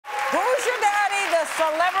Who's Your Daddy, the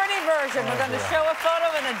celebrity version. We're going to show a photo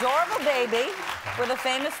of an adorable baby with a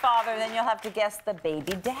famous father, and then you'll have to guess the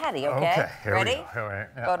baby daddy, okay? Okay, here Ready? we go. All right.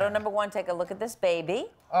 Yeah. Photo number 1, take a look at this baby.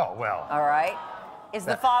 Oh, well. All right. Is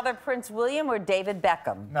the father Prince William or David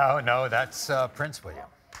Beckham? No, that's Prince William.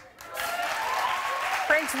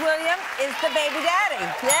 Prince William is the baby daddy,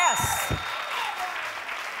 yes.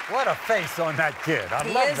 What a face on that kid. I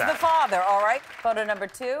love that. He is the father, all right. Photo number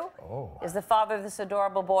 2. Oh. Is the father of this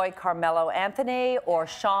adorable boy Carmelo Anthony or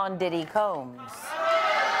Sean Diddy Combs?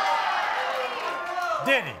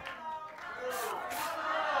 Diddy.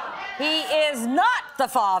 He is not the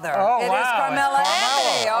father. Oh, It wow. is Carmelo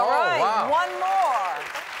Anthony. All Oh, right. wow. One more.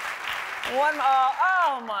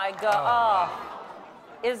 Oh, my God. Oh.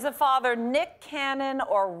 Is the father Nick Cannon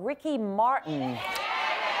or Ricky Martin?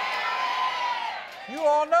 You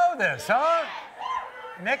all know this, huh?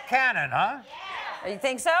 Nick Cannon, huh? You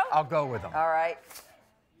think so? I'll go with him. All right.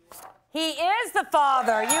 He is the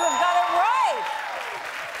father. You have got it right.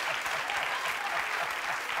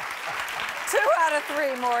 2 out of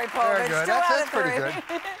 3, Maury Povich. Very good. 2 out That's of 3. pretty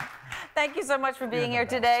good. Thank you so much for being here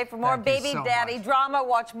today. For more Thank you baby so daddy much. drama,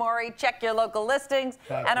 watch Maury. Check your local listings.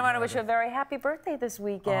 Thank And I you, want to wish you a Meredith. very happy birthday this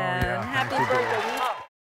weekend. Oh, yeah. Happy Thank you, birthday. dear.